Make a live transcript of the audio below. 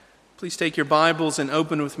Please take your Bibles and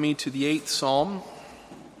open with me to the 8th Psalm.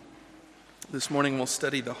 This morning we'll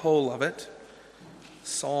study the whole of it.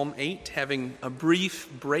 Psalm 8, having a brief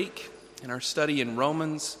break in our study in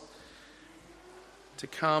Romans to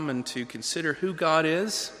come and to consider who God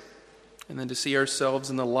is, and then to see ourselves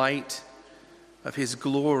in the light of His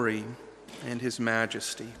glory and His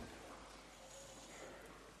majesty.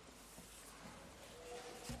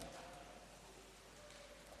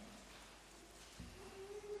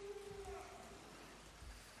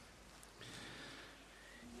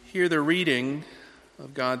 Hear the reading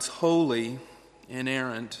of God's holy,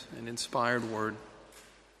 inerrant, and inspired word.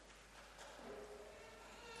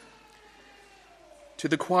 To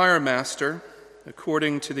the choir master,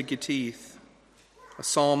 according to the Gittith, a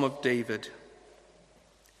psalm of David.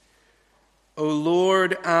 O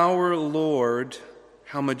Lord, our Lord,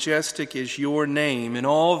 how majestic is your name in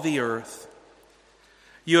all the earth.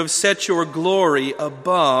 You have set your glory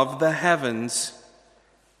above the heavens.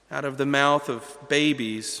 Out of the mouth of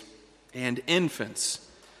babies and infants,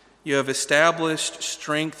 you have established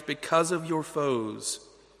strength because of your foes,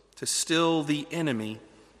 to still the enemy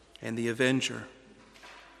and the avenger.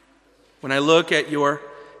 When I look at your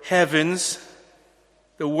heavens,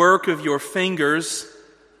 the work of your fingers,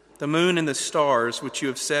 the moon and the stars which you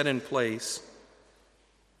have set in place,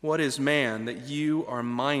 what is man that you are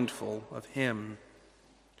mindful of him,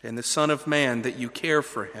 and the Son of Man that you care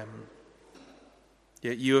for him?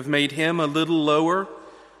 Yet you have made him a little lower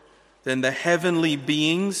than the heavenly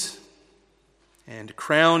beings and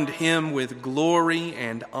crowned him with glory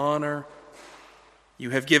and honor. You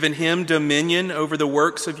have given him dominion over the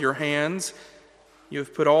works of your hands. You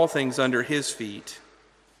have put all things under his feet,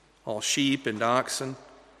 all sheep and oxen,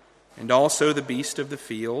 and also the beast of the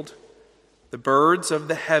field, the birds of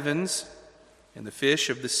the heavens, and the fish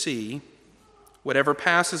of the sea, whatever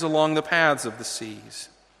passes along the paths of the seas.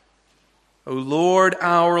 O Lord,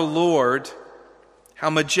 our Lord, how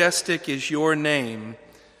majestic is your name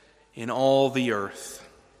in all the earth.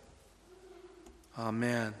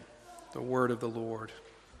 Amen. The word of the Lord.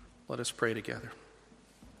 Let us pray together.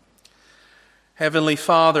 Heavenly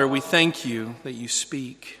Father, we thank you that you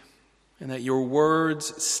speak and that your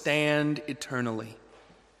words stand eternally,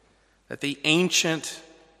 that the ancient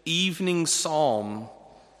evening psalm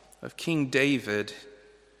of King David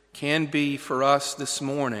can be for us this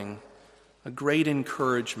morning a great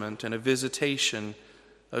encouragement and a visitation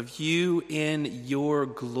of you in your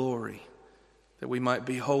glory, that we might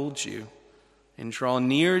behold you and draw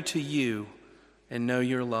near to you and know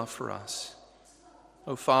your love for us.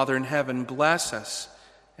 O Father in heaven, bless us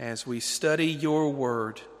as we study your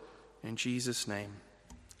word. In Jesus' name,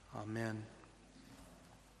 amen.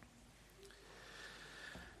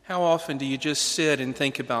 How often do you just sit and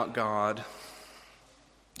think about God?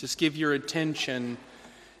 Just give your attention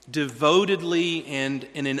devotedly and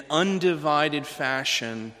in an undivided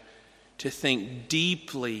fashion to think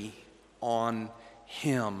deeply on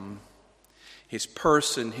him, his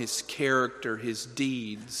person, his character, his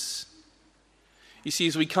deeds. You see,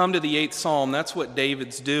 as we come to the 8th Psalm, that's what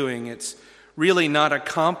David's doing. It's really not a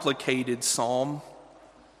complicated psalm.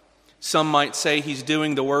 Some might say he's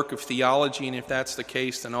doing the work of theology, and if that's the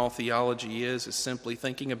case, then all theology is simply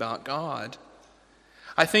thinking about God.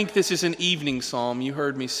 I think this is an evening psalm. You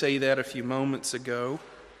heard me say that a few moments ago.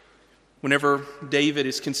 Whenever David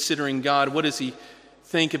is considering God, what does he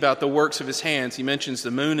think about the works of his hands? He mentions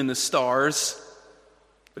the moon and the stars,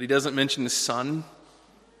 but he doesn't mention the sun.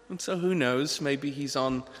 And so who knows? Maybe he's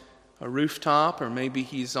on a rooftop, or maybe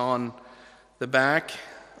he's on the back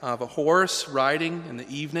of a horse riding in the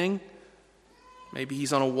evening. Maybe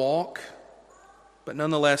he's on a walk. But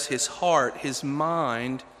nonetheless, his heart, his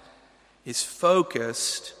mind is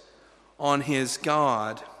focused on his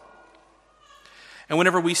God. And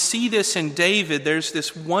whenever we see this in David, there's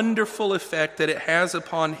this wonderful effect that it has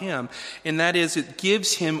upon him, and that is it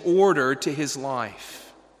gives him order to his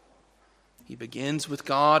life. He begins with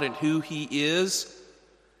God and who he is,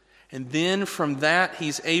 and then from that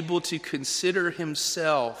he's able to consider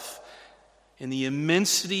himself in the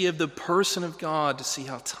immensity of the person of God to see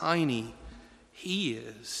how tiny he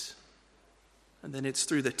is. And then it's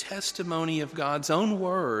through the testimony of God's own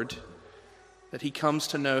word that he comes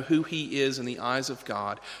to know who he is in the eyes of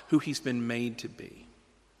God, who he's been made to be.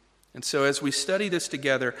 And so as we study this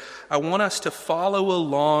together, I want us to follow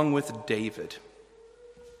along with David,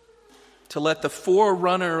 to let the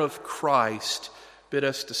forerunner of Christ bid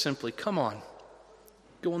us to simply, come on,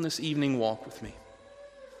 go on this evening walk with me.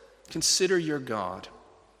 Consider your God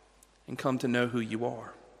and come to know who you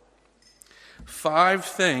are. 5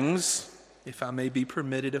 things, if I may be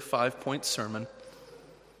permitted a 5-point sermon,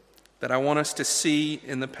 that I want us to see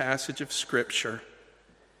in the passage of Scripture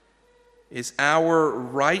is our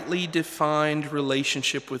rightly defined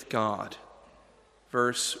relationship with God.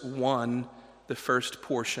 Verse 1, the first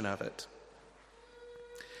portion of it.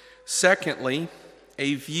 Secondly,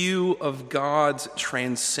 a view of God's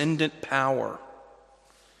transcendent power.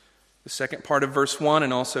 The second part of verse 1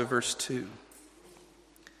 and also verse 2.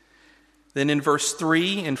 Then in verse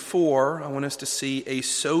 3 and 4, I want us to see a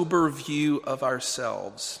sober view of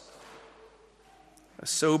ourselves. A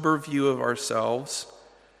sober view of ourselves.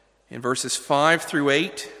 In verses 5 through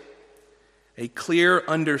 8, a clear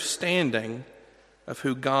understanding of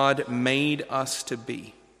who God made us to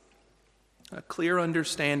be. A clear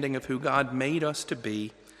understanding of who God made us to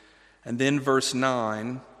be. And then verse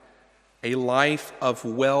 9, a life of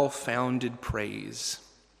well-founded praise.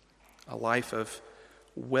 A life of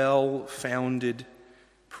well-founded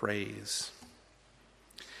praise.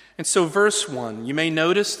 And so verse 1, you may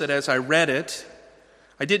notice that as I read it,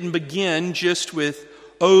 I didn't begin just with,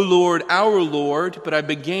 O Lord, our Lord, but I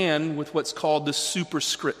began with what's called the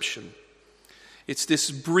superscription. It's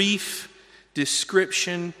this brief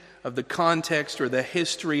description of the context or the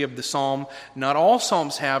history of the psalm. Not all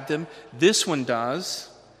psalms have them. This one does.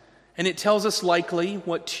 And it tells us likely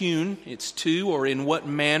what tune it's to or in what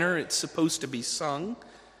manner it's supposed to be sung.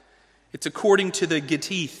 It's according to the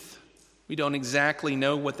Gittith. We don't exactly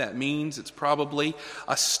know what that means. It's probably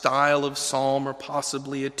a style of psalm or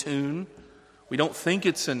possibly a tune. We don't think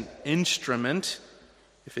it's an instrument.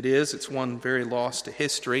 If it is, it's one very lost to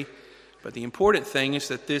history. But the important thing is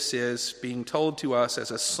that this is being told to us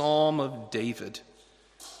as a psalm of David.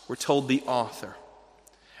 We're told the author.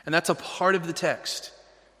 And that's a part of the text.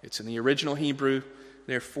 It's in the original Hebrew,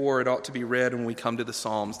 therefore it ought to be read when we come to the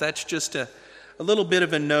Psalms. That's just a little bit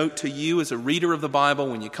of a note to you as a reader of the Bible.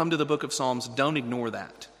 When you come to the book of Psalms, don't ignore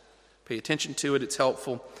that. Pay attention to it, it's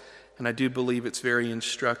helpful, and I do believe it's very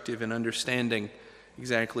instructive in understanding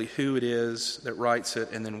exactly who it is that writes it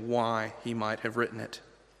and then why he might have written it.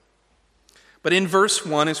 But in verse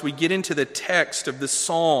 1, as we get into the text of the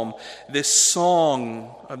psalm, this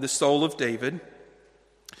song of the soul of David,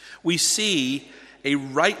 we see a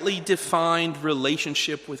rightly defined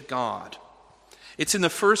relationship with God. It's in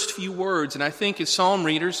the first few words, and I think as psalm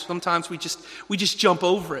readers, sometimes we just jump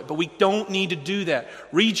over it, but we don't need to do that.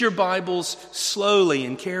 Read your Bibles slowly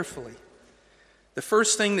and carefully. The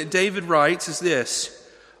first thing that David writes is this,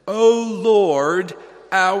 O Lord,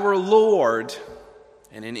 our Lord.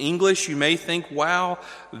 And in English, you may think, wow,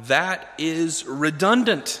 that is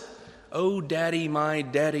redundant. Oh, daddy, my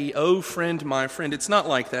daddy. Oh, friend, my friend. It's not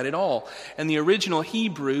like that at all. In the original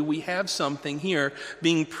Hebrew, we have something here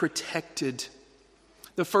being protected.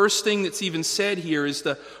 The first thing that's even said here is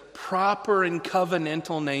the proper and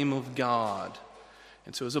covenantal name of God.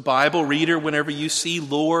 And so as a Bible reader, whenever you see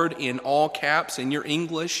Lord in all caps in your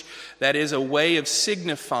English, that is a way of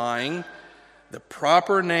signifying the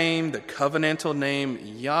proper name, the covenantal name,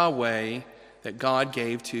 Yahweh, that God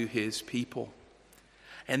gave to his people.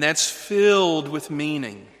 And that's filled with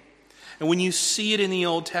meaning. And when you see it in the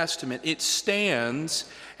Old Testament, it stands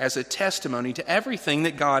as a testimony to everything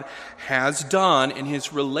that God has done in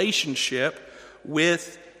his relationship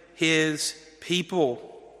with his people.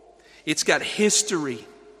 It's got history.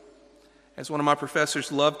 As one of my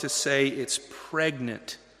professors loved to say, it's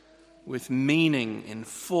pregnant with meaning and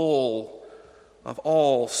full of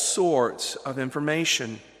all sorts of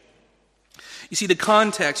information. You see, the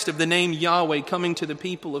context of the name Yahweh coming to the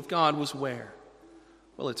people of God was where?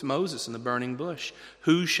 Well, it's Moses in the burning bush.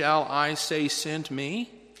 Who shall I say sent me?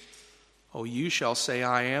 Oh, you shall say,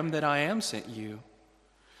 I am that I am sent you.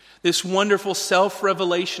 This wonderful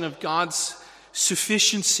self-revelation of God's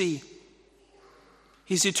sufficiency,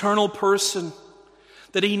 his eternal person,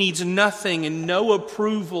 that he needs nothing and no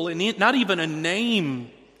approval and not even a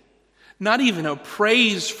name, not even a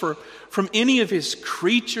praise from any of his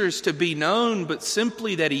creatures to be known, but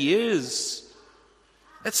simply that he is.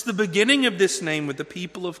 That's the beginning of this name with the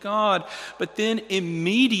people of God. But then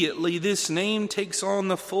immediately this name takes on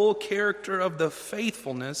the full character of the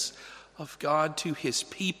faithfulness of God to his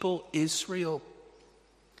people Israel.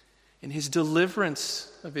 In his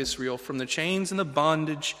deliverance of Israel from the chains and the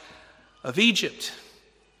bondage of Egypt.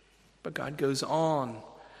 But God goes on,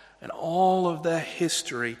 and all of the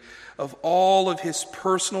history of all of his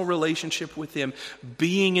personal relationship with them,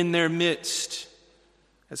 being in their midst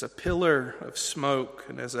as a pillar of smoke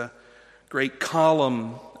and as a great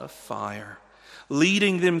column of fire,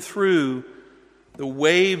 leading them through the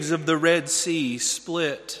waves of the Red Sea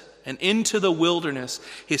split and into the wilderness,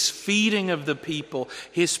 his feeding of the people,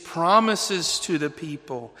 his promises to the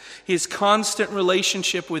people, his constant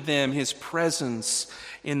relationship with them, his presence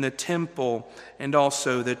in the temple and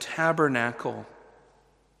also the tabernacle.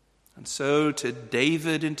 And so to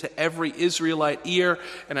David and to every Israelite ear,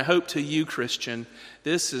 and I hope to you, Christian,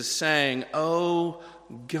 this is saying, "Oh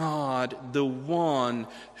God, the one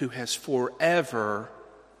who has forever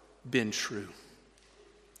been true,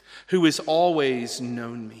 who has always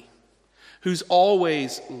known me, who's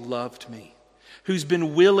always loved me, who's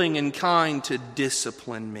been willing and kind to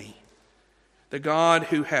discipline me, the God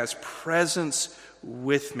who has presence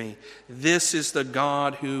with me. This is the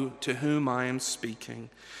God to whom I am speaking,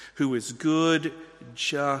 who is good,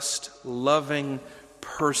 just, loving,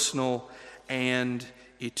 personal, and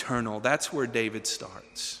eternal." That's where David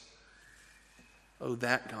starts. Oh,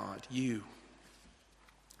 that God, you,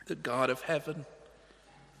 the God of heaven,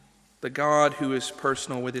 the God who is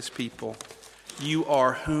personal with his people. You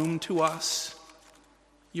are whom to us?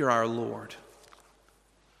 You're our Lord.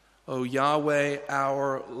 Oh, Yahweh,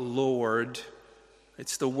 our Lord.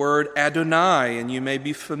 It's the word Adonai, and you may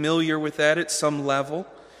be familiar with that at some level.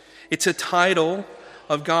 It's a title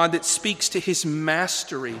of God that speaks to his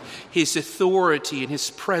mastery, his authority, and his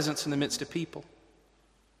presence in the midst of people.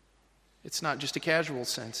 It's not just a casual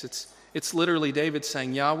sense. It's literally David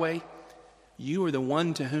saying, "Yahweh, you are the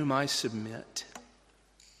one to whom I submit.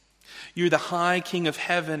 You're the high King of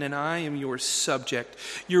heaven, and I am your subject.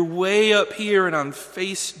 You're way up here, and I'm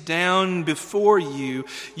face down before you.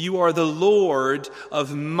 You are the Lord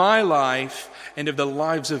of my life and of the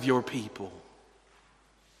lives of your people."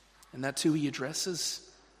 And that's who he addresses.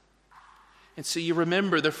 And so you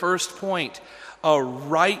remember the first point, a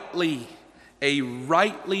rightly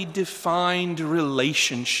defined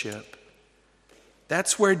relationship.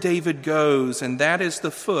 That's where David goes, and that is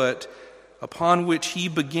the foot upon which he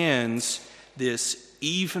begins this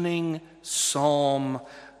evening psalm,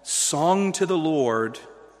 song to the Lord,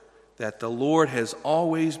 that the Lord has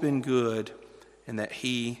always been good and that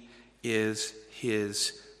he is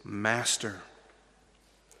his master.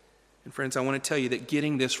 And friends, I want to tell you that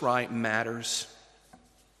getting this right matters.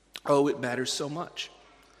 Oh, it matters so much.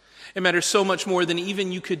 It matters so much more than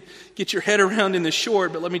even you could get your head around in the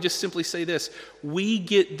short, but let me just simply say this. We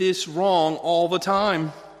get this wrong all the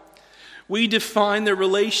time. We define the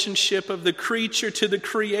relationship of the creature to the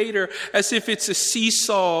Creator as if it's a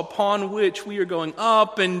seesaw upon which we are going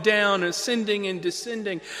up and down, ascending and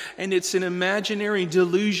descending, and it's an imaginary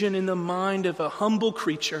delusion in the mind of a humble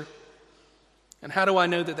creature. And how do I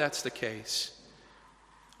know that that's the case?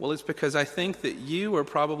 Well, it's because I think that you are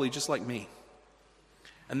probably just like me.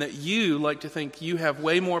 And that you like to think you have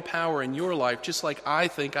way more power in your life, just like I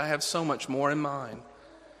think I have so much more in mine.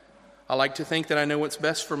 I like to think that I know what's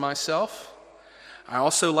best for myself. I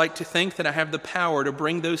also like to think that I have the power to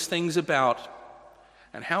bring those things about.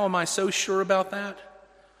 And how am I so sure about that?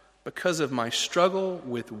 Because of my struggle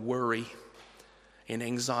with worry and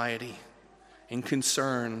anxiety and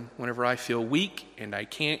concern whenever I feel weak and I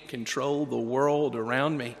can't control the world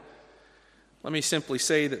around me. Let me simply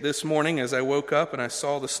say that this morning as I woke up and I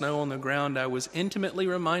saw the snow on the ground, I was intimately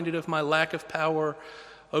reminded of my lack of power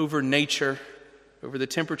over nature, over the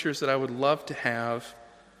temperatures that I would love to have.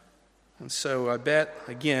 And so I bet,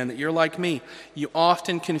 again, that you're like me. You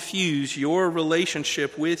often confuse your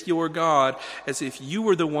relationship with your God as if you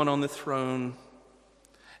were the one on the throne,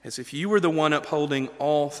 as if you were the one upholding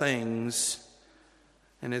all things,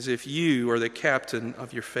 and as if you are the captain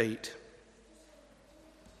of your fate.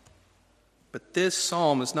 But this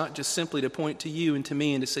psalm is not just simply to point to you and to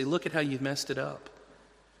me and to say, look at how you've messed it up.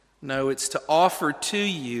 No, it's to offer to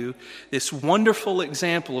you this wonderful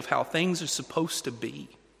example of how things are supposed to be,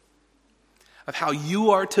 of how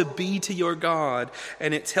you are to be to your God.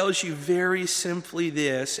 And it tells you very simply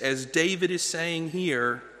this, as David is saying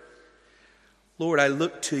here, Lord, I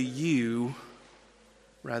look to you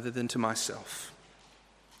rather than to myself.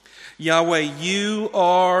 Yahweh, you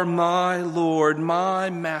are my Lord, my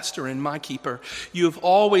master, and my keeper. You have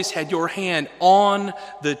always had your hand on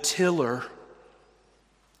the tiller.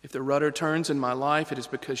 If the rudder turns in my life, it is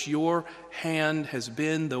because your hand has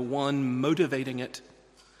been the one motivating it.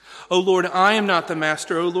 Oh Lord, I am not the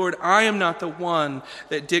master. Oh Lord, I am not the one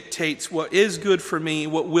that dictates what is good for me,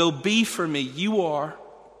 what will be for me. You are.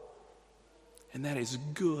 And that is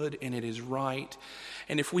good and it is right.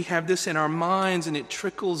 And if we have this in our minds and it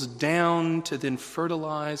trickles down to then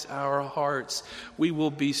fertilize our hearts, we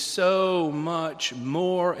will be so much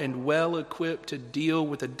more and well equipped to deal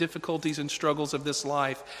with the difficulties and struggles of this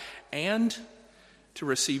life and to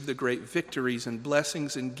receive the great victories and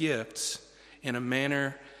blessings and gifts in a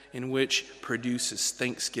manner in which produces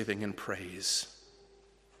thanksgiving and praise.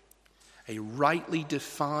 A rightly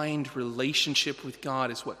defined relationship with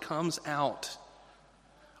God is what comes out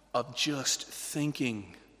of just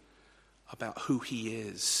thinking about who he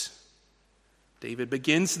is. David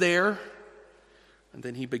begins there, and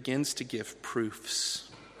then he begins to give proofs,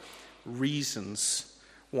 reasons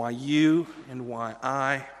why you and why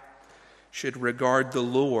I should regard the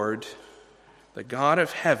Lord, the God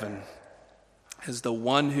of heaven, as the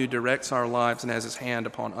one who directs our lives and has his hand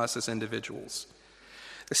upon us as individuals.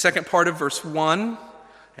 The second part of verse 1,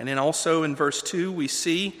 and then also in verse 2, we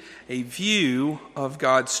see a view of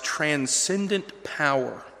God's transcendent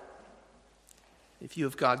power. A view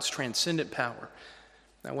of God's transcendent power.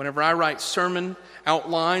 Now, whenever I write sermon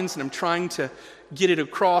outlines and I'm trying to get it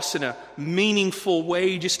across in a meaningful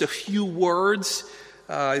way, just a few words,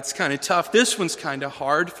 it's kind of tough. This one's kind of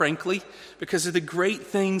hard, frankly, because of the great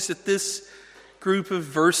things that this group of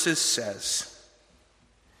verses says.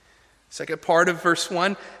 Second part of verse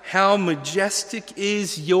 1, how majestic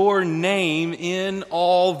is your name in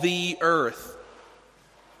all the earth.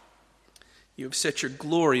 You have set your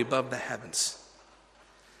glory above the heavens.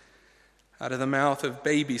 Out of the mouth of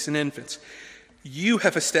babies and infants, you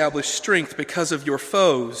have established strength because of your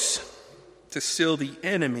foes to still the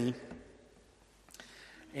enemy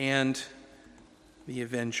and the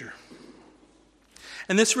avenger.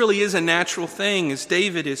 And this really is a natural thing as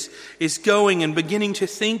David is going and beginning to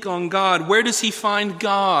think on God. Where does he find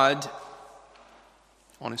God?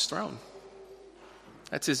 On his throne.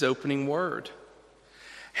 That's his opening word.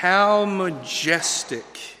 How majestic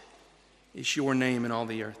is your name in all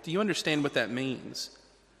the earth. Do you understand what that means?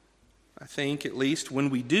 I think, at least, when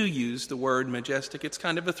we do use the word majestic, it's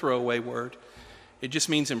kind of a throwaway word. It just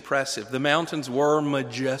means impressive. The mountains were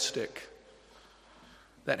majestic.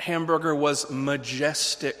 That hamburger was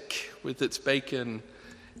majestic with its bacon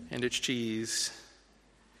and its cheese.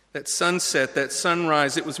 That sunset, that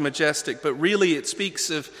sunrise, it was majestic. But really it speaks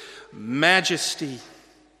of majesty.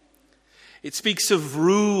 It speaks of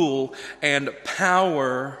rule and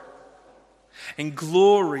power and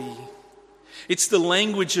glory. It's the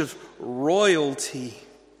language of royalty.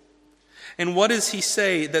 And what does he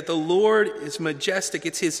say? That the Lord is majestic.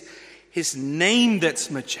 It's his name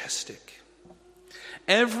that's majestic.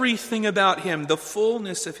 Everything about him, the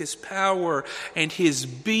fullness of his power and his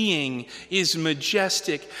being is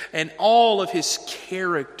majestic, and all of his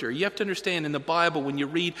character. You have to understand, in the Bible, when you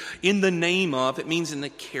read in the name of, it means in the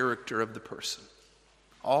character of the person.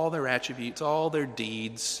 All their attributes, all their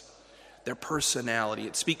deeds, their personality,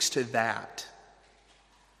 it speaks to that.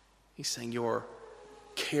 He's saying your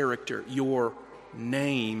character, your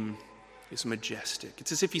name is majestic.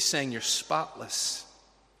 It's as if he's saying you're spotless.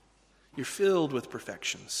 You're filled with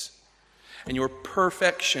perfections. And your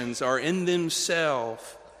perfections are in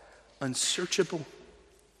themselves unsearchable.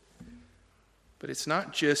 But it's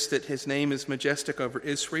not just that his name is majestic over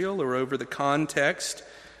Israel or over the context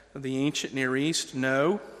of the ancient Near East.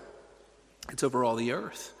 No, it's over all the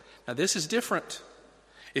earth. Now this is different,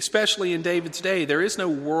 especially in David's day. There is no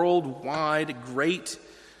worldwide great,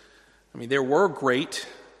 there were great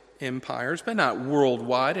empires, but not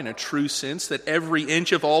worldwide in a true sense, that every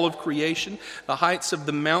inch of all of creation, the heights of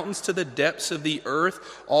the mountains to the depths of the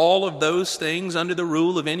earth, all of those things under the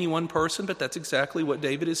rule of any one person. But that's exactly what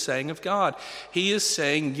David is saying of God. He is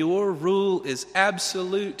saying your rule is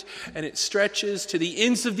absolute, and it stretches to the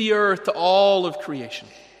ends of the earth, to all of creation.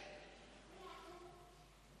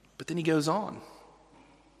 But then he goes on.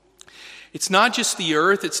 It's not just the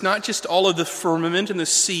earth, it's not just all of the firmament and the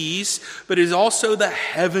seas, but it is also the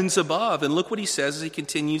heavens above. And look what he says as he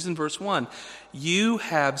continues in verse 1. You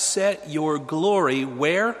have set your glory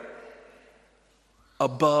where?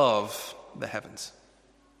 Above the heavens.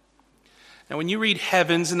 Now when you read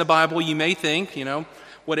heavens in the Bible, you may think,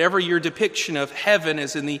 whatever your depiction of heaven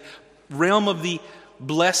is in the realm of the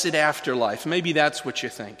blessed afterlife. Maybe that's what you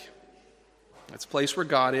think. It's a place where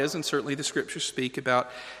God is, and certainly the scriptures speak about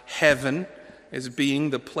heaven as being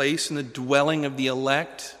the place and the dwelling of the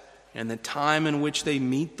elect and the time in which they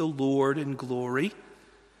meet the Lord in glory.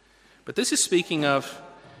 But this is speaking of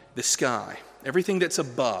the sky, everything that's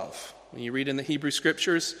above. When you read in the Hebrew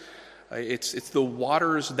scriptures, it's the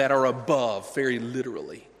waters that are above, very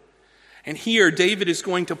literally. And here, David is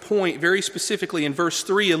going to point very specifically in verse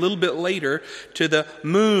 3, a little bit later, to the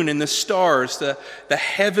moon and the stars, the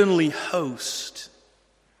heavenly host.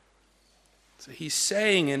 So he's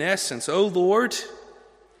saying, in essence, O Lord,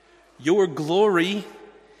 your glory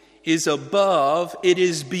is above, it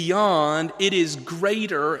is beyond, it is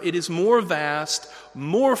greater, it is more vast,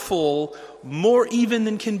 more full, more even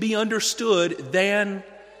than can be understood than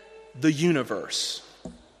the universe.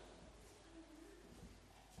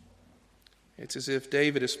 It's as if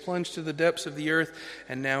David is plunged to the depths of the earth,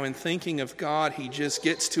 and now in thinking of God, he just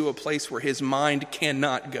gets to a place where his mind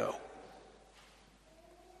cannot go.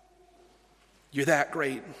 You're that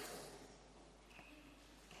great.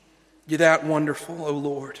 You're that wonderful, O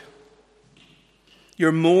Lord.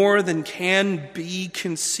 You're more than can be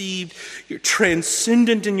conceived. You're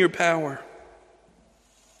transcendent in your power.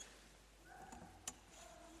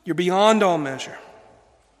 You're beyond all measure.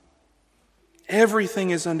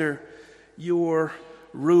 Everything is under your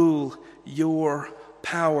rule, your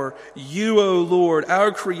power. You, O Lord,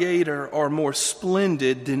 our Creator, are more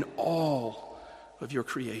splendid than all of your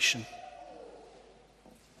creation.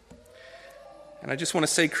 And I just want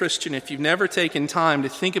to say, Christian, if you've never taken time to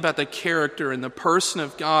think about the character and the person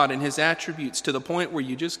of God and his attributes to the point where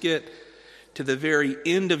you just get to the very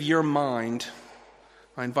end of your mind,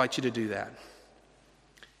 I invite you to do that.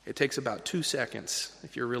 It takes about 2 seconds,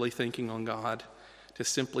 if you're really thinking on God, to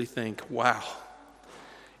simply think, wow,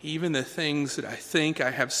 even the things that I think I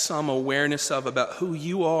have some awareness of about who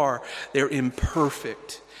you are, they're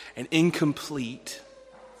imperfect and incomplete.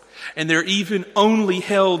 And they're even only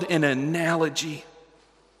held in analogy.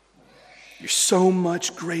 You're so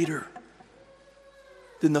much greater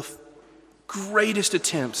than the greatest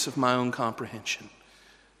attempts of my own comprehension.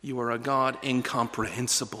 You are a God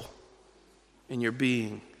incomprehensible in your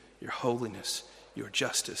being, your holiness, your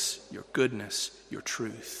justice, your goodness, your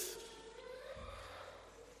truth.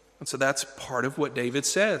 And so that's part of what David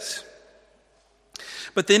says.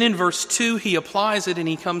 But then in verse 2, he applies it and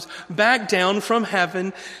he comes back down from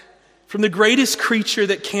heaven, from the greatest creature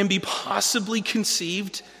that can be possibly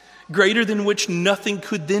conceived, greater than which nothing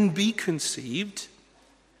could then be conceived,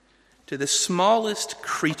 to the smallest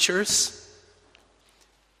creatures,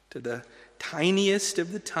 to the tiniest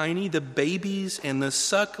of the tiny, the babies and the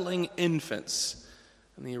suckling infants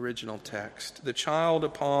in the original text, the child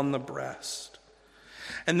upon the breast.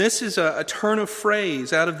 And this is a turn of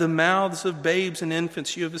phrase. Out of the mouths of babes and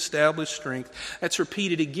infants you have established strength. That's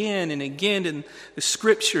repeated again and again in the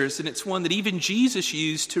scriptures, and it's one that even Jesus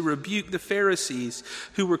used to rebuke the Pharisees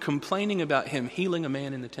who were complaining about him healing a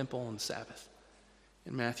man in the temple on the Sabbath.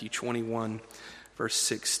 In Matthew 21, verse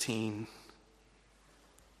 16.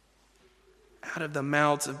 Out of the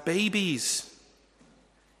mouths of babies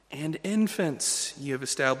and infants you have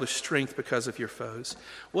established strength because of your foes.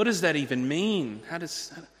 What does that even mean?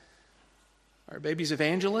 Are babies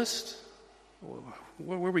evangelists?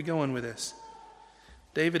 Where are we going with this?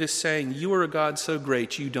 David is saying, you are a God so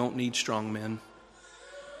great you don't need strong men.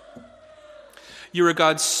 You're a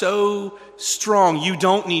God so strong you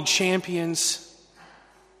don't need champions.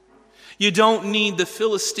 You don't need the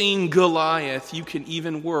Philistine Goliath. You can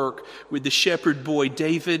even work with the shepherd boy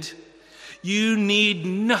David. You need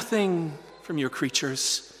nothing from your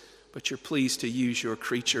creatures, but you're pleased to use your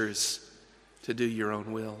creatures to do your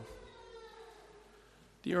own will.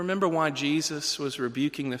 Do you remember why Jesus was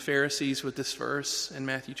rebuking the Pharisees with this verse in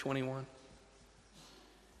Matthew 21?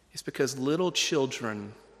 It's because little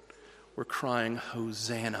children were crying,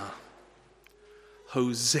 Hosanna,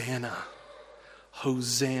 Hosanna,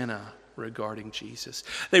 Hosanna, regarding Jesus.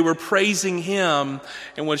 They were praising him,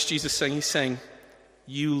 and what's Jesus saying? He's saying,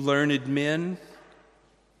 you learned men,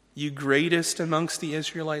 you greatest amongst the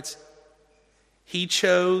Israelites, he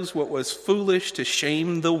chose what was foolish to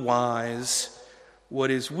shame the wise,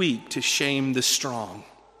 what is weak to shame the strong.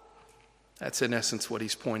 That's in essence what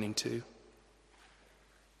he's pointing to.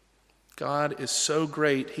 God is so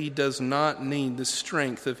great, he does not need the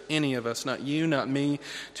strength of any of us, not you, not me,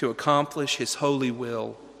 to accomplish his holy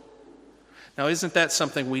will. Now, isn't that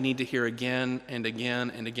something we need to hear again and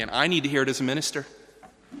again and again? I need to hear it as a minister.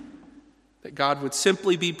 That God would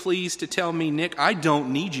simply be pleased to tell me, Nick, I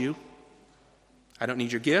don't need you. I don't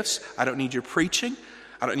need your gifts. I don't need your preaching.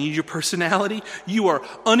 I don't need your personality. You are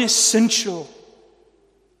unessential.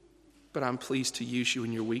 But I'm pleased to use you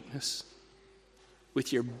in your weakness.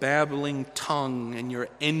 With your babbling tongue and your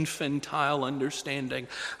infantile understanding.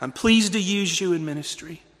 I'm pleased to use you in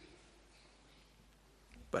ministry.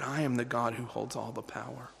 But I am the God who holds all the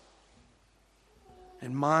power.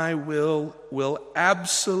 And my will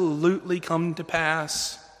absolutely come to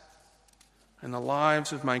pass in the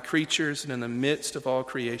lives of my creatures and in the midst of all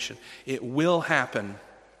creation. It will happen.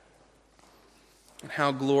 And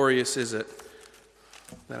how glorious is it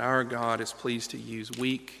that our God is pleased to use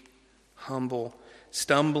weak, humble,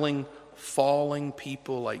 stumbling, falling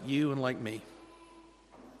people like you and like me.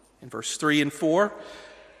 In verse 3 and 4,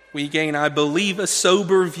 we gain, I believe, a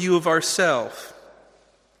sober view of ourselves.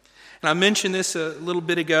 And I mentioned this a little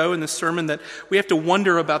bit ago in the sermon that we have to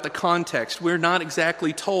wonder about the context. We're not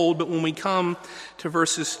exactly told, but when we come to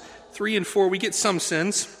verses 3 and 4, we get some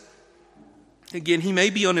sense. Again, he may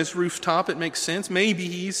be on his rooftop. It makes sense. Maybe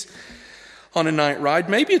he's on a night ride.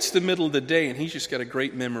 Maybe it's the middle of the day and he's just got a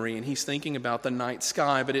great memory and he's thinking about the night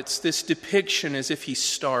sky, but it's this depiction as if he's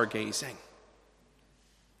stargazing.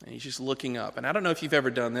 And he's just looking up. And I don't know if you've ever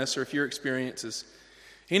done this or if your experience is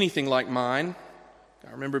anything like mine.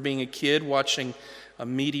 I remember being a kid watching a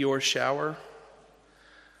meteor shower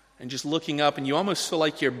and just looking up, and you almost feel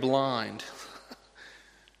like you're blind.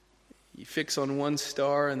 You fix on one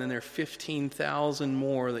star, and then there are 15,000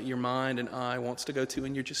 more that your mind and eye wants to go to,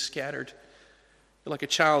 and you're just scattered. You're like a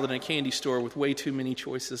child in a candy store with way too many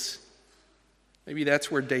choices. Maybe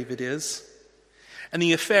that's where David is. And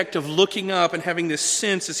the effect of looking up and having this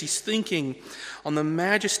sense as he's thinking on the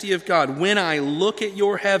majesty of God. When I look at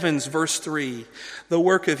your heavens, verse 3, the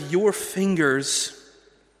work of your fingers,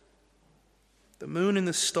 the moon and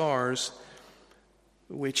the stars,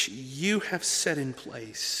 which you have set in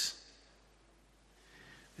place.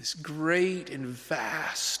 This great and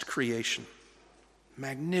vast creation,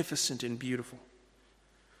 magnificent and beautiful.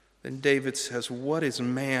 Then David says, what is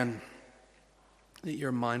man that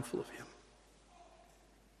you're mindful of him?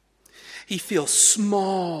 He feels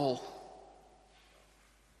small,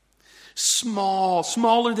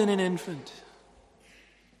 smaller than an infant,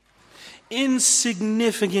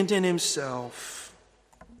 insignificant in himself.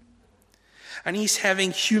 And he's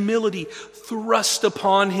having humility thrust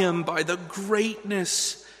upon him by the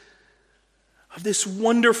greatness of this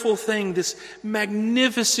wonderful thing, this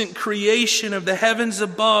magnificent creation of the heavens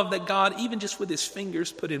above that God, even just with his fingers,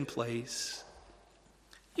 put in place.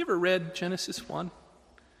 You ever read Genesis 1?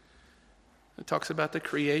 It talks about the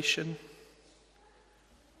creation.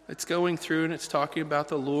 It's going through and it's talking about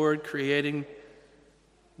the Lord creating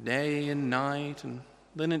day and night. And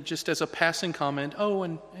then it just as a passing comment,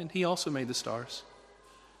 and he also made the stars.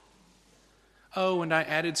 Oh, and I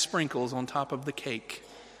added sprinkles on top of the cake.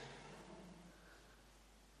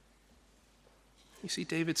 You see,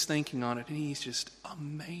 David's thinking on it and he's just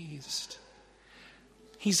amazed.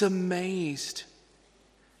 He's amazed.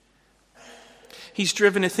 He's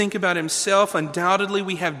driven to think about himself. Undoubtedly,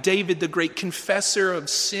 we have David, the great confessor of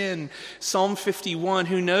sin, Psalm 51,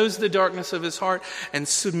 who knows the darkness of his heart and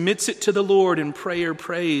submits it to the Lord in prayer,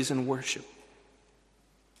 praise, and worship.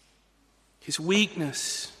 His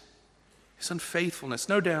weakness, his unfaithfulness,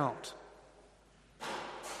 no doubt.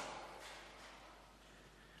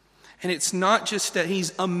 And it's not just that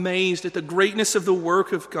he's amazed at the greatness of the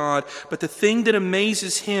work of God, but the thing that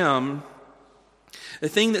amazes him, the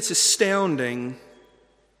thing that's astounding,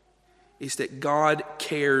 is that God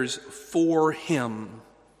cares for him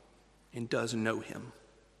and does know him.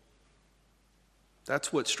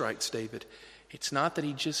 That's what strikes David. It's not that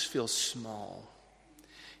he just feels small.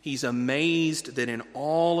 He's amazed that in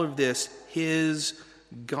all of this, his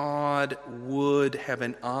God would have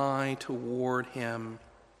an eye toward him.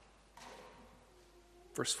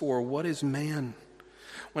 Verse 4, what is man?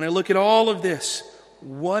 When I look at all of this,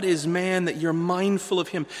 what is man that you're mindful of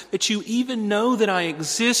him? That you even know that I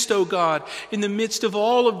exist, O God, in the midst of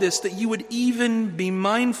all of this, that you would even be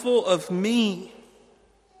mindful of me.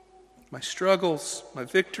 My struggles, my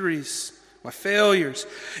victories, my failures.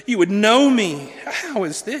 You would know me. How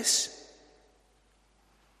is this?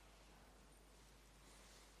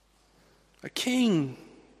 A king,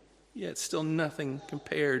 yet still nothing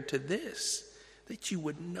compared to this. That you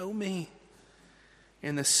would know me.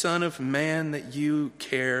 And the Son of Man, that you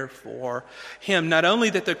care for him. Not only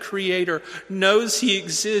that the Creator knows he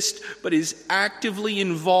exists, but is actively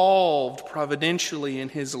involved providentially in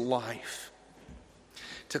his life.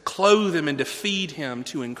 To clothe him and to feed him,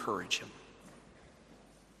 to encourage him.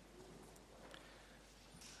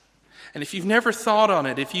 And if you've never thought on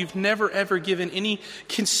it, if you've never ever given any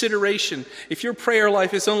consideration, if your prayer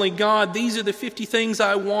life is only, God, these are the 50 things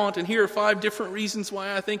I want, and here are 5 different reasons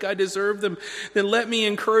why I think I deserve them, then let me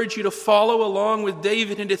encourage you to follow along with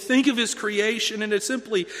David and to think of his creation and to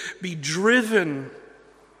simply be driven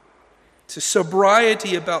to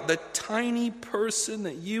sobriety about the tiny person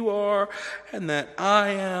that you are and that I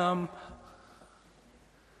am,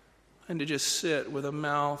 and to just sit with a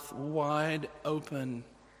mouth wide open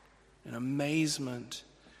in amazement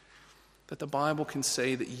that the Bible can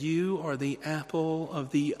say that you are the apple of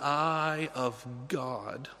the eye of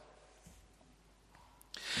God.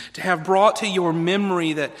 To have brought to your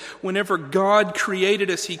memory that whenever God created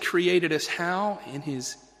us, he created us how? In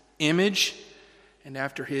his image and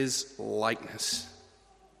after his likeness.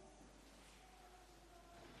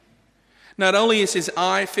 Not only is his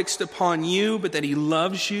eye fixed upon you, but that he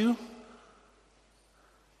loves you,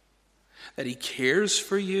 that he cares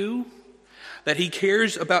for you, that he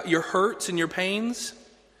cares about your hurts and your pains.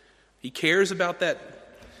 He cares about that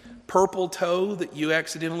purple toe that you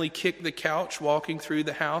accidentally kicked the couch walking through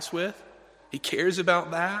the house with. He cares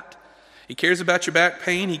about that. He cares about your back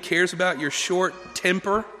pain. He cares about your short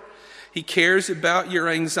temper. He cares about your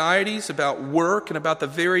anxieties, about work, and about the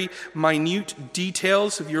very minute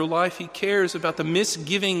details of your life. He cares about the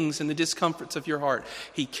misgivings and the discomforts of your heart.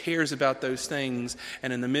 He cares about those things.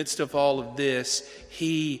 And in the midst of all of this,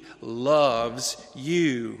 he loves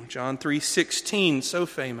you. John 3:16, so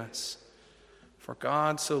famous. For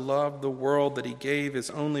God so loved the world that he gave his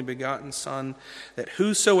only begotten Son, that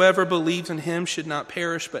whosoever believes in him should not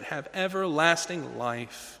perish but have everlasting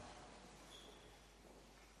life.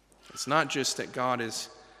 It's not just that God is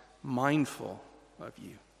mindful of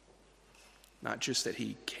you, not just that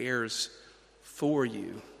he cares for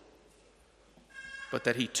you, but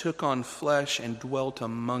that he took on flesh and dwelt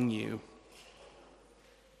among you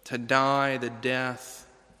to die the death,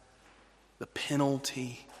 the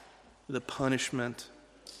penalty, the punishment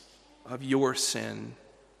of your sin,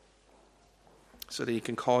 so that he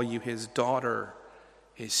can call you his daughter,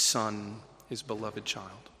 his son, his beloved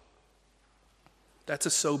child. That's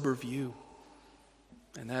a sober view.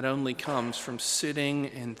 And that only comes from sitting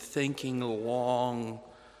and thinking long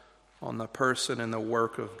on the person and the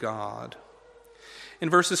work of God. In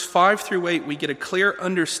verses 5 through 8, we get a clear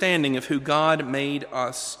understanding of who God made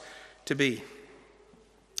us to be.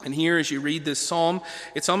 And here, as you read this psalm,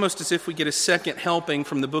 it's almost as if we get a second helping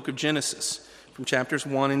from the book of Genesis, from chapters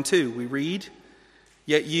 1 and 2. We read,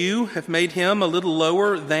 "Yet you have made him a little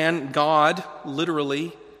lower than God,"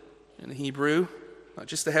 literally in the Hebrew, not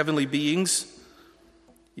just the heavenly beings.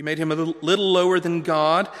 You made him a little lower than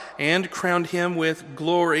God and crowned him with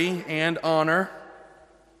glory and honor.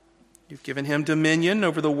 You've given him dominion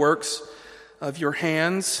over the works of your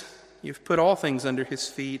hands. You've put all things under his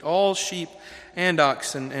feet, all sheep and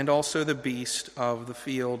oxen, and also the beast of the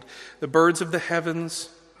field, the birds of the heavens,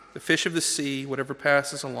 the fish of the sea, whatever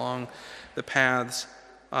passes along the paths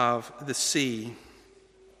of the sea.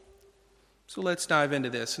 So let's dive into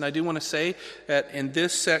this. And I do want to say that in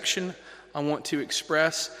this section, I want to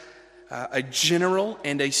express a general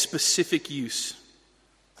and a specific use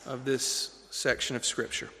of this section of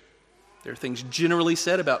Scripture. There are things generally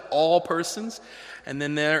said about all persons, and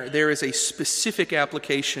then there is a specific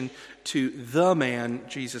application to the man,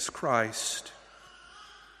 Jesus Christ.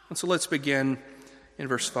 And so let's begin in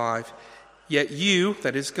verse 5. "Yet you,"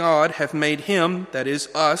 that is God, "have made him," that is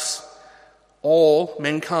us, all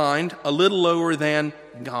mankind, a little lower than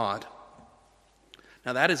God.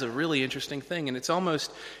 Now that is a really interesting thing, and it's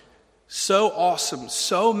almost so awesome,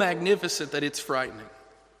 so magnificent that it's frightening.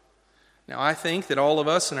 Now I think that all of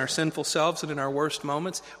us in our sinful selves and in our worst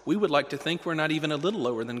moments, we would like to think we're not even a little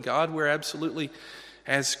lower than God. We're absolutely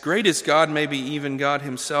as great as God, maybe even God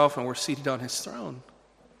himself, and we're seated on his throne.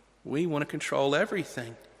 We want to control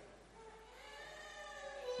everything.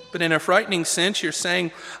 But in a frightening sense, you're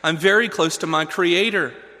saying, I'm very close to my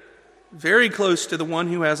Creator, very close to the one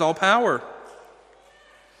who has all power.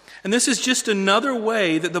 And this is just another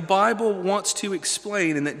way that the Bible wants to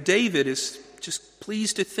explain, and that David is just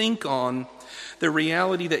pleased to think on, the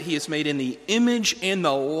reality that he is made in the image and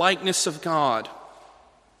the likeness of God.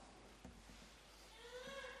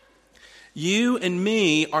 You and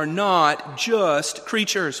me are not just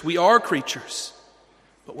creatures. We are creatures,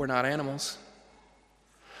 but we're not animals.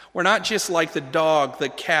 We're not just like the dog, the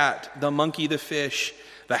cat, the monkey, the fish,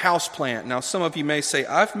 the houseplant. Now, some of you may say,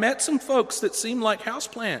 I've met some folks that seem like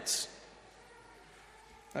houseplants.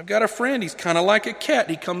 I've got a friend, he's kind of like a cat.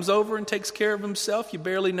 He comes over and takes care of himself. You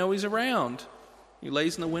barely know he's around. He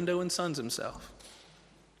lays in the window and suns himself.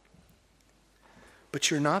 But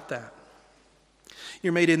you're not that.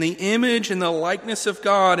 You're made in the image and the likeness of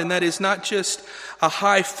God, and that is not just a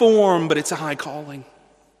high form, but it's a high calling.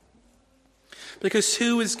 Because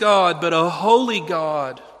who is God but a holy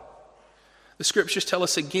God? The Scriptures tell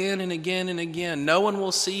us again and again and again, no one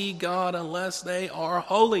will see God unless they are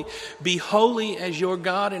holy. Be holy as your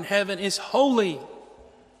God in heaven is holy.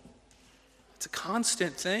 It's a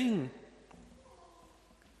constant thing.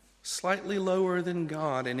 Slightly lower than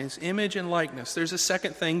God in his image and likeness. There's a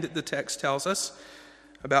second thing that the text tells us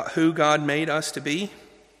about who God made us to be. It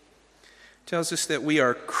tells us that we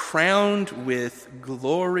are crowned with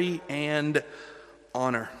glory and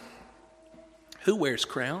honor. Who wears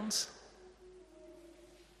crowns?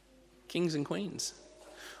 Kings and queens.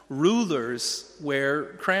 Rulers wear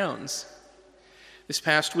crowns. This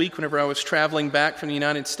past week, whenever I was traveling back from the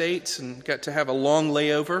United States and got to have a long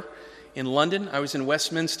layover in London, I was in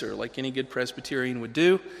Westminster, like any good Presbyterian would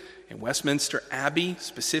do, in Westminster Abbey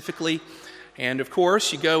specifically. And of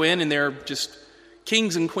course, you go in and there are just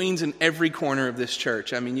kings and queens in every corner of this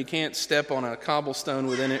church. I mean, you can't step on a cobblestone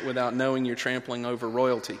within it without knowing you're trampling over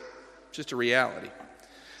royalty. Just a reality.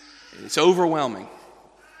 It's overwhelming.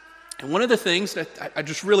 And one of the things that I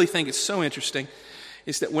just really think is so interesting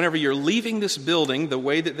is that whenever you're leaving this building, the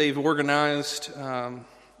way that they've organized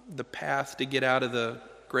the path to get out of the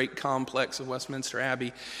great complex of Westminster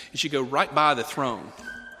Abbey is you go right by the throne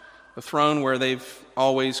where they've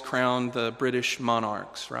always crowned the British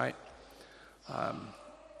monarchs, right?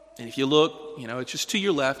 And if you look, it's just to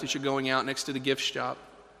your left as you're going out next to the gift shop.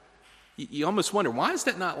 You almost wonder, why is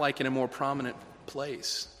that not like in a more prominent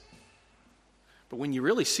place? But when you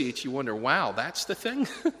really see it, you wonder, wow, that's the thing?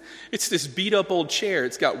 It's this beat-up old chair.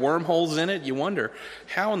 It's got wormholes in it. You wonder,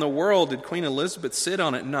 how in the world did Queen Elizabeth sit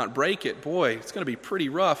on it and not break it? Boy, it's going to be pretty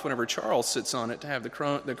rough whenever Charles sits on it to have the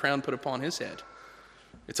crown put upon his head.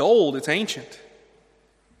 It's old. It's ancient.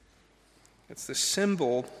 It's the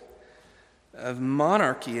symbol of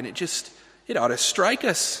monarchy, and it ought to strike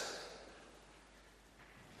us.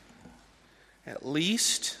 At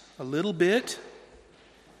least a little bit,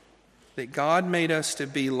 that God made us to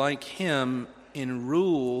be like Him in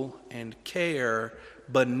rule and care,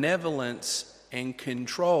 benevolence and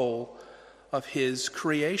control of His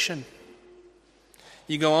creation.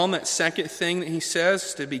 You go on, that second thing that He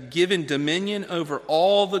says, to be given dominion over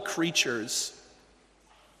all the creatures.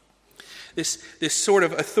 This sort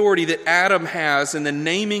of authority that Adam has in the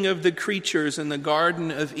naming of the creatures in the Garden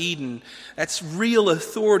of Eden. That's real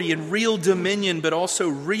authority and real dominion, but also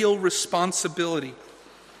real responsibility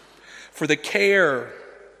for the care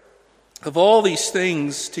of all these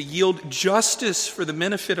things, to yield justice for the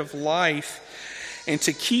benefit of life, and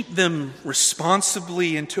to keep them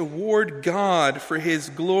responsibly and toward God for His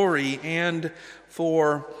glory and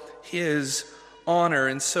for His honor.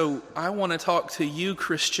 And so I want to talk to you,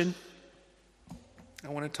 Christian. I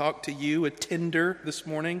want to talk to you, attender, this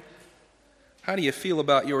morning. How do you feel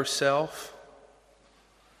about yourself?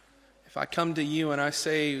 If I come to you and I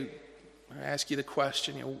ask you the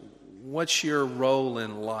question, what's your role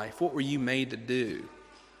in life? What were you made to do?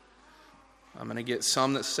 I'm going to get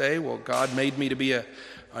some that say, well, God made me to be a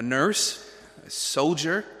nurse, a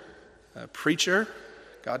soldier, a preacher.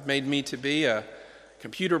 God made me to be a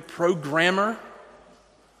computer programmer.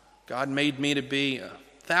 God made me to be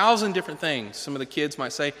 1,000 different things. Some of the kids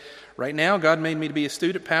might say, right now, God made me to be a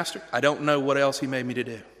student pastor. I don't know what else He made me to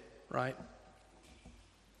do, right?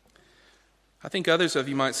 I think others of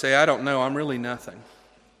you might say, I don't know, I'm really nothing.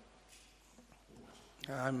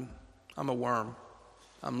 I'm a worm.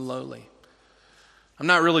 I'm lowly. I'm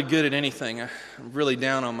not really good at anything. I'm really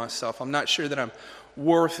down on myself. I'm not sure that I'm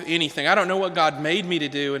worth anything. I don't know what God made me to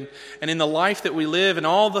do. And in the life that we live and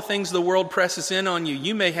all the things the world presses in on you,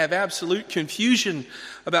 you may have absolute confusion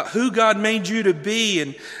about who God made you to be.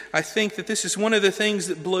 And I think that this is one of the things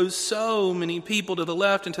that blows so many people to the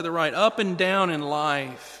left and to the right, up and down in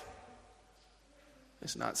life.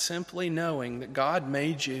 It's not simply knowing that God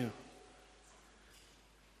made you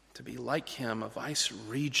to be like Him, a vice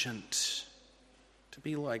regent, to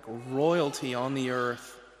be like royalty on the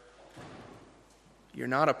earth. You're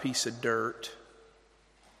not a piece of dirt.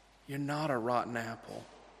 You're not a rotten apple.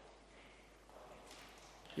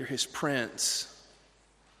 You're His prince.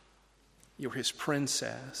 You're His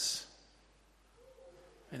princess.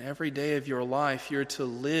 And every day of your life, you're to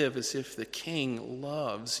live as if the King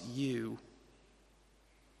loves you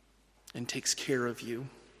and takes care of you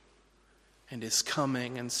and is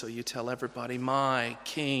coming. And so you tell everybody, my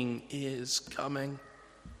King is coming.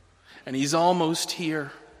 And He's almost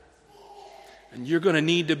here. And you're going to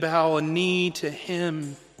need to bow a knee to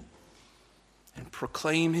Him and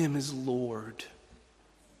proclaim Him as Lord.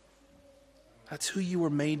 That's who you were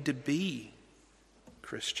made to be,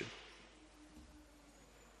 Christian.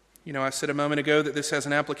 I said a moment ago that this has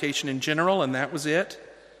an application in general, and that was it.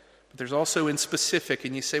 But there's also in specific,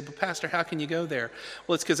 and you say, well, Pastor, how can you go there?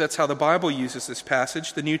 Well, it's because that's how the Bible uses this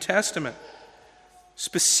passage. The New Testament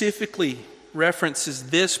specifically references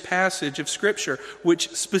this passage of Scripture, which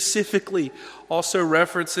specifically also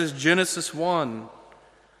references Genesis 1.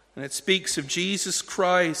 And it speaks of Jesus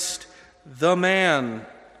Christ, the man,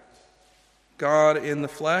 God in the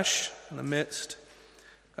flesh, in the midst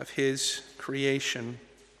of His creation.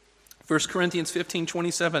 1 Corinthians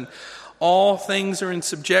 15:27, all things are in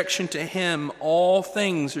subjection to Him. All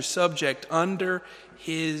things are subject under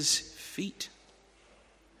His feet.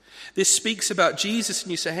 This speaks about Jesus,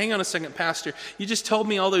 and you say, hang on a second, Pastor, you just told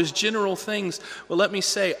me all those general things. Well, let me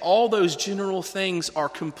say, all those general things are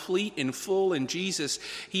complete and full in Jesus.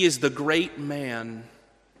 He is the great man.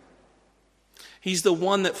 He's the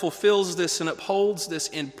one that fulfills this and upholds this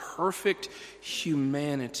in perfect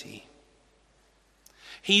humanity.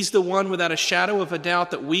 He's the one without a shadow of a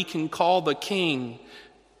doubt that we can call the King,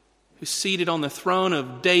 who's seated on the throne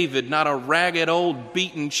of David, not a ragged old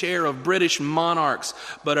beaten chair of British monarchs,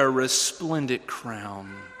 but a resplendent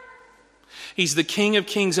crown. He's the King of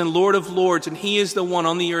kings and Lord of lords, and he is the one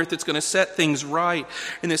on the earth that's going to set things right.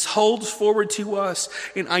 And this holds forward to us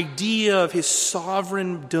an idea of his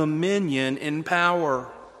sovereign dominion and power.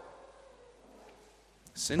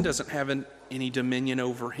 Sin doesn't have any dominion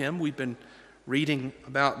over him. We've been reading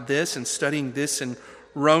about this and studying this in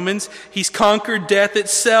Romans. He's conquered death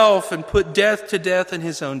itself and put death to death in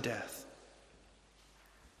his own death.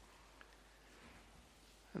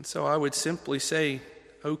 And so I would simply say,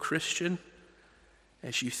 O Christian,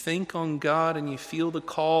 as you think on God and you feel the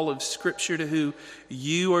call of Scripture to who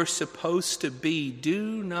you are supposed to be,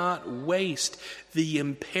 do not waste the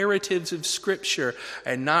imperatives of Scripture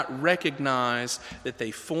and not recognize that they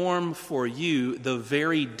form for you the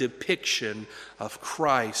very depiction of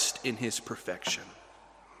Christ in his perfection.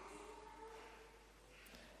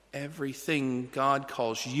 Everything God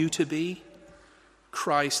calls you to be,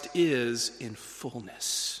 Christ is in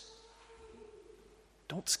fullness.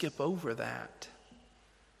 Don't skip over that.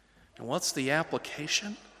 And what's the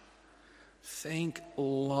application? Think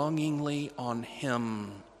longingly on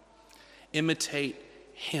him. Imitate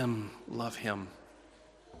him. Love him.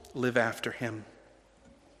 Live after him.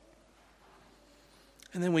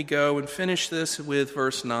 And then we go and finish this with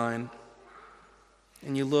verse 9.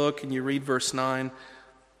 And you look and you read verse 9,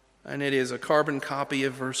 and it is a carbon copy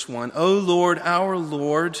of verse 1. O Lord, our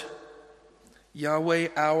Lord, Yahweh,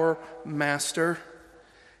 our Master,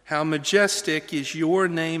 how majestic is your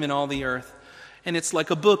name in all the earth. And it's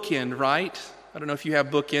like a bookend, right? I don't know if you have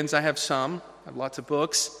bookends. I have some. I have lots of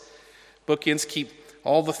books. Bookends keep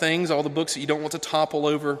all the things, all the books that you don't want to topple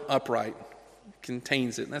over upright. It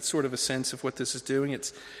contains it. And that's sort of a sense of what this is doing.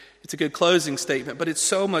 It's a good closing statement, but it's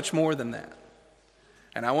so much more than that.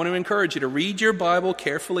 And I want to encourage you to read your Bible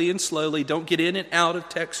carefully and slowly. Don't get in and out of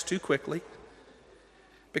text too quickly.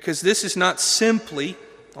 Because this is not simply,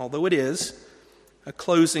 although it is, a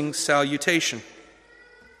closing salutation.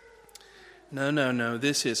 No.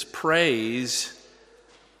 This is praise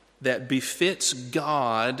that befits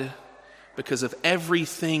God because of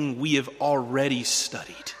everything we have already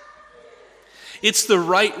studied. It's the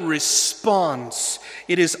right response.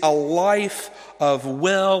 It is a life of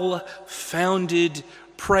well-founded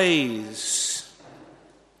praise.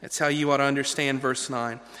 That's how you ought to understand verse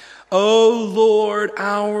 9. O Lord,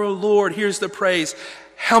 our Lord. Here's the praise.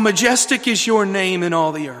 How majestic is your name in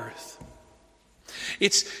all the earth.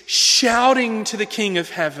 It's shouting to the King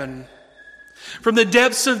of heaven from the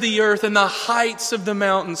depths of the earth and the heights of the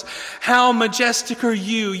mountains. How majestic are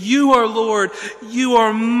you. You are Lord. You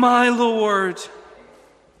are my Lord.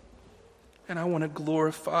 And I want to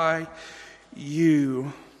glorify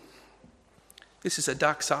you. This is a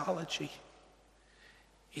doxology.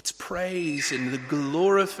 It's praise and the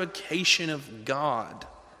glorification of God.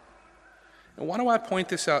 And why do I point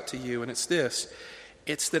this out to you? And it's this.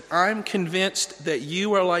 It's that I'm convinced that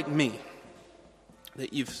you are like me.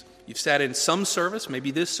 That you've sat in some service,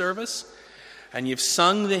 maybe this service, and you've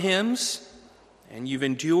sung the hymns, and you've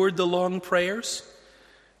endured the long prayers,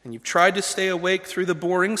 and you've tried to stay awake through the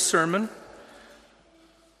boring sermon,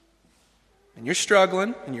 and you're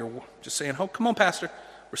struggling, and you're just saying, oh, come on, Pastor.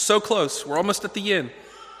 We're so close. We're almost at the end.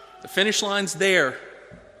 The finish line's there.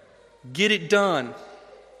 Get it done.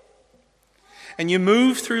 And you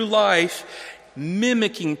move through life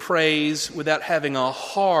mimicking praise without having a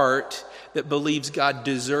heart that believes God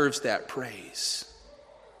deserves that praise.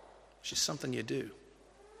 It's just something you do.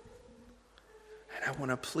 And I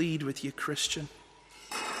want to plead with you, Christian.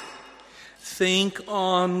 Think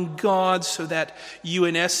on God so that you,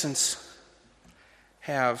 in essence,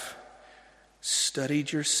 have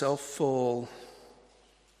studied yourself full,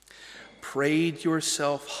 prayed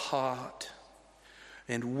yourself hot,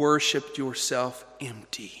 and worshiped yourself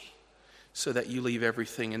empty, so that you leave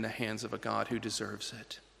everything in the hands of a God who deserves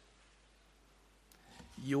it.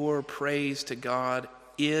 Your praise to God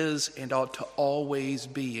is and ought to always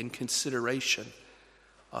be in consideration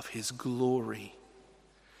of his glory,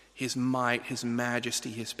 his might, his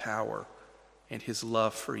majesty, his power, and his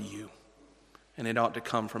love for you. And it ought to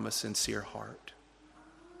come from a sincere heart.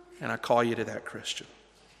 And I call you to that, Christian.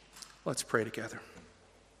 Let's pray together.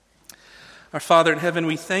 Our Father in heaven,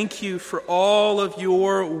 we thank you for all of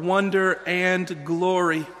your wonder and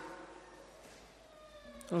glory.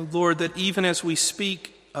 Oh Lord, that even as we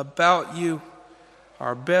speak about you,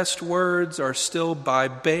 our best words are still by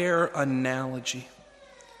bare analogy.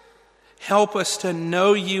 Help us to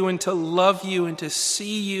know you and to love you and to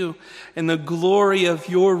see you in the glory of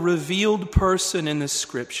your revealed person in the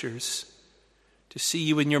Scriptures, to see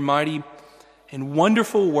you in your mighty and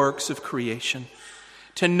wonderful works of creation,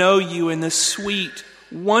 to know you in the sweet,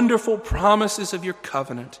 wonderful promises of your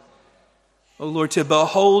covenant. O Lord, to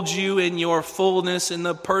behold you in your fullness in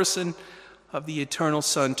the person of the eternal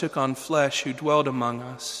Son, took on flesh, who dwelt among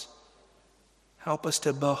us. Help us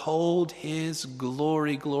to behold his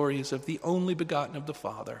glory, glories of the only begotten of the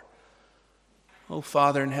Father. O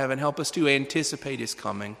Father in heaven, help us to anticipate his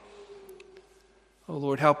coming. O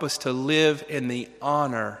Lord, help us to live in the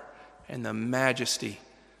honor and the majesty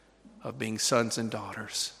of being sons and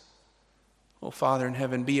daughters. O Father in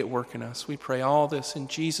heaven, be at work in us. We pray all this in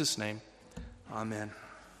Jesus' name. Amen.